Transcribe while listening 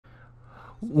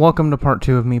Welcome to part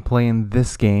 2 of me playing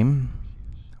this game.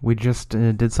 We just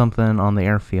did something on the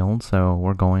airfield, so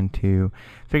we're going to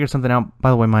figure something out.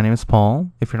 By the way, my name is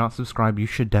Paul. If you're not subscribed, you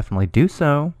should definitely do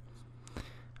so.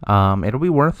 It'll be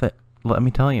worth it, let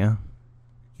me tell you.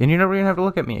 And you're never going to have to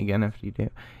look at me again if you do.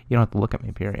 You don't have to look at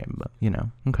me, period, but, you know,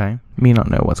 okay. Me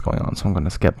not know what's going on, so I'm going to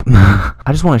skip.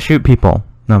 I just want to shoot people.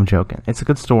 No, I'm joking. It's a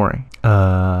good story.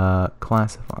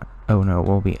 Classified. Oh, no, it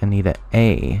will be Anita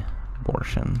A.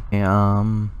 Bortion.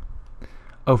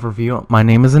 Overview. My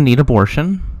name is Anita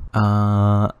Bortion.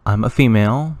 I'm a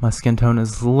female. My skin tone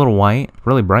is a little white,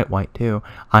 really bright white too.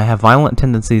 I have violent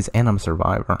tendencies and I'm a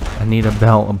survivor. Anita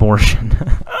Bell Abortion.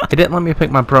 It didn't let me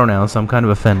pick my pronouns, so I'm kind of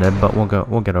offended, but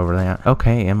we'll get over that.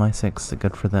 Okay, MI6,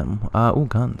 good for them. Ooh,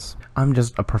 guns. I'm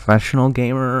just a professional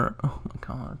gamer. Oh my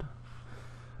god.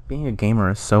 Being a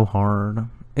gamer is so hard.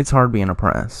 It's hard being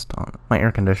oppressed. My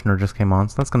air conditioner just came on,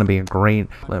 so that's gonna be a great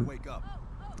clip.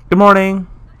 Good morning.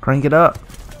 Crank it up.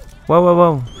 Whoa, whoa,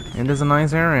 whoa. It is a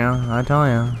nice area, I tell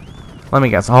ya. Let me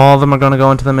guess. All of them are gonna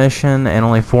go into the mission, and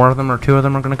only 4 of them or 2 of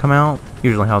them are gonna come out.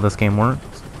 Usually how this game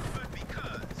works.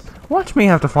 Watch me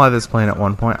have to fly this plane at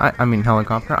one point. I mean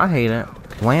helicopter. I hate it.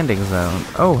 Landing zone.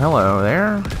 Oh, hello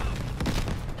there.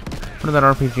 Where did that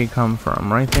RPG come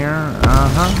from? Right there?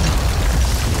 Uh-huh.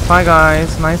 Bye,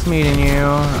 guys. Nice meeting you.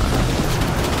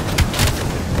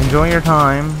 Enjoy your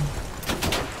time.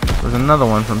 There's another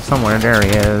one from somewhere. There he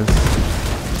is.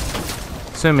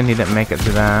 Assuming he didn't make it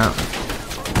to that.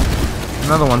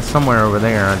 Another one somewhere over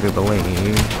there, I do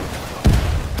believe.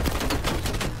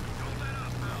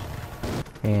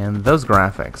 And those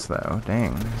graphics, though.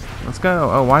 Dang. Let's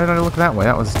go. Oh, why did I look that way?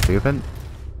 That was stupid.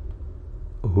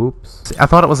 Oops. I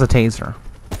thought it was a taser.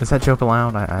 Is that joke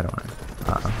allowed? I don't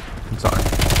know. I'm sorry.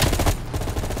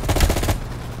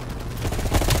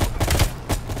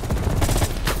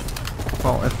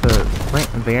 Well, if the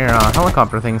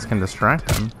helicopter things can distract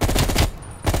them.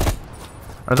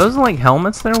 Are those like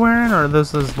helmets they're wearing, or are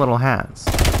those little hats?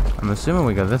 I'm assuming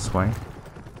we go this way.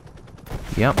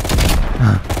 Yep.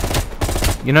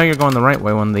 You know you're going the right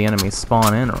way when the enemies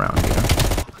spawn in around you.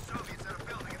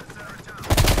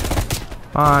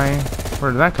 Bye.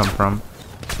 Where did that come from?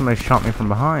 Somebody shot me from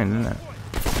behind, didn't it?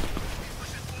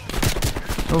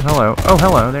 Oh, hello. Oh,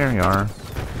 hello. There you are.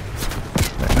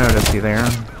 Didn't notice you there.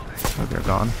 Oh, dear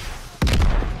God.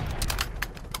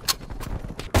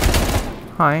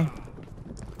 Hi.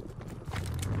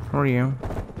 Who are you?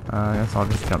 I guess I'll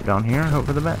just jump down here and hope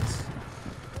for the best.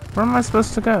 Where am I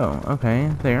supposed to go?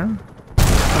 Okay, there.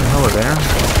 Oh, hello there.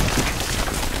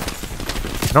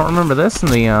 I don't remember this in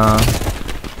the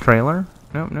trailer.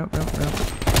 Nope.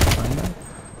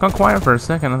 Got quiet for a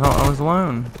second. I thought I was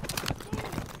alone.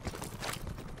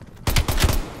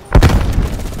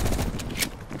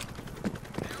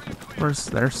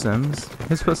 There's Sims.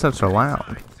 His footsteps are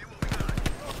loud.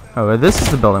 Oh, this is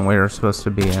the building we were supposed to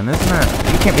be in, isn't it?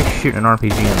 You can't be shooting an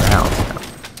RPG in the house now.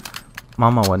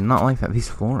 Mama would not like that. These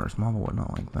floors, Mama would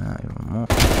not like that even more.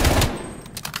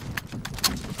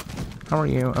 How are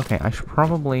you? Okay, I should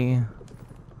probably...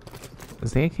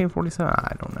 Is the AK-47?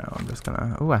 I don't know. I'm just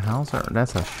gonna... Ooh, a Hauser.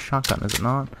 That's a shotgun, is it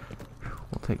not?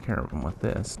 We'll take care of him with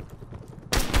this.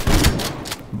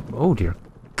 Oh, dear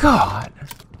God.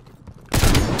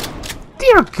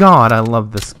 Dear God, I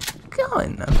love this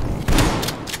gun.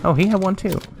 Oh, he had one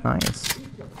too. Nice.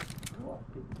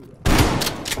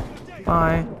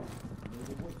 Bye.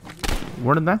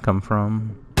 Where did that come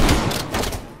from?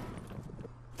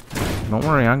 Don't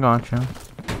worry, I gotcha.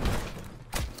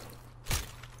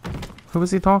 Who was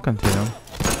he talking to?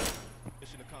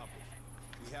 Mission accomplished.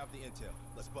 We have the intel.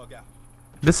 Let's bug out.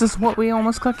 This is what we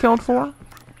almost got killed for?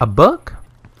 A book?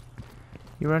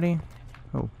 You ready?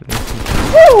 Oh,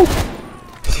 woo!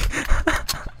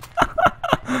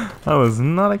 I was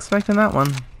not expecting that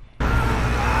one.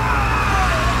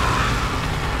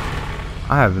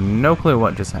 I have no clue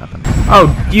what just happened.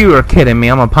 Oh, you are kidding me.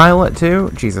 I'm a pilot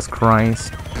too? Jesus Christ.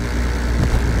 Take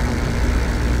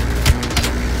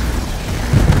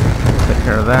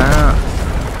care of that.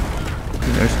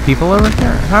 There's people over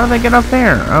there. How do they get up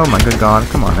there? Oh my good God.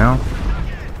 Come on now.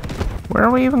 Where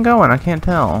are we even going? I can't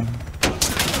tell.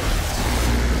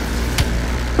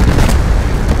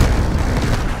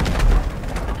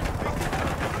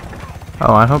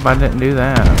 Oh, I hope I didn't do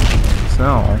that.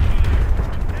 So.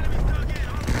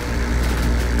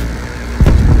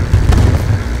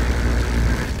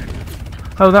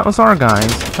 Oh, that was our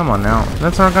guys. Come on now.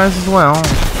 That's our guys as well.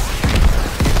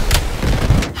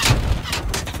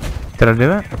 Did I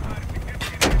do it?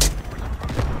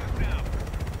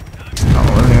 I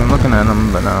wasn't even looking at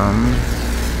them, but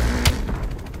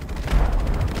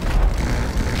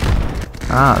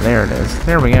Ah, there it is.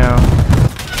 There we go.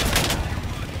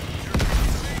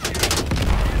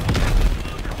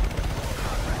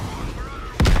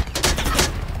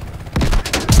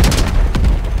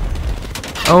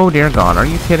 Oh dear God, are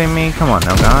you kidding me? Come on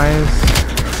now, guys.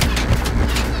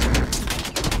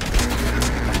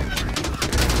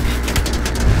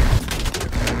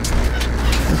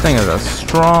 This thing is a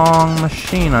strong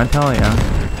machine, I tell ya.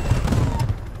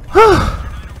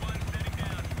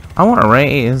 I want to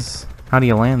raise. How do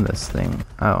you land this thing?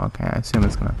 Oh, okay. I assume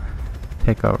it's gonna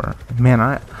take over. Man,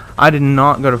 I did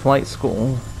not go to flight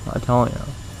school. I tell you.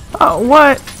 Oh,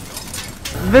 what?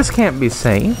 This can't be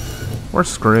safe. We're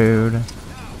screwed.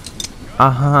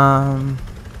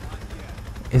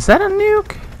 Is that a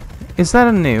nuke? Is that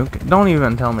a nuke? Don't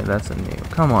even tell me that's a nuke.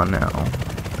 Come on now.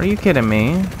 Are you kidding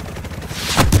me?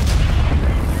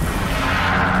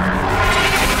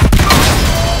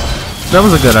 That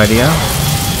was a good idea.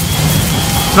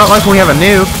 It's not like we have a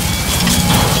nuke.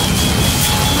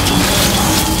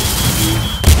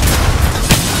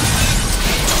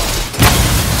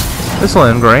 This will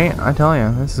end great. I tell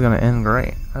you, this is gonna end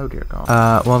great. Oh dear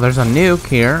God. Well, there's a nuke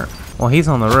here. Well, he's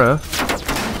on the roof.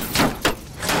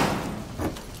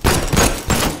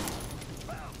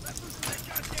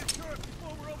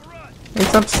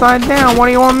 It's upside down. What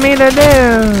do you want me to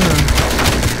do?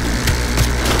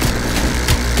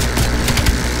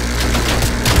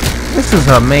 This is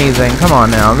amazing. Come on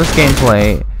now. This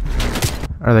gameplay.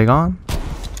 Are they gone?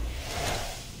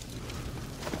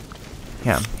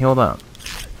 Yeah, healed up.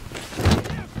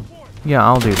 Yeah,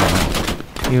 I'll do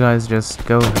that. You guys just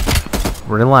go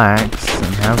relax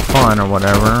and have fun or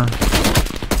whatever.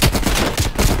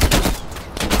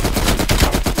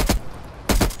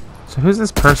 So who's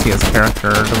this Perseus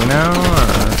character? Do we know? Or?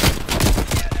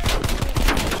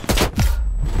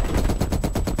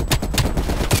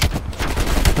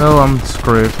 Oh, I'm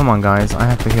screwed. Come on, guys. I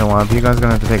have to heal up. You guys are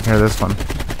gonna have to take care of this one.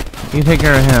 You take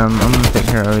care of him. I'm gonna take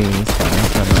care of these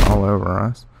guys that are all over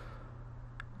us.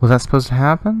 Was that supposed to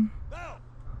happen?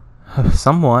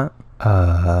 Somewhat.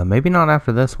 Maybe not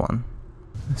after this one.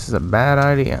 This is a bad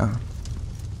idea.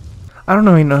 I don't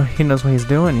know. He knows what he's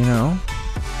doing, you know.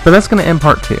 But that's gonna end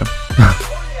part 2.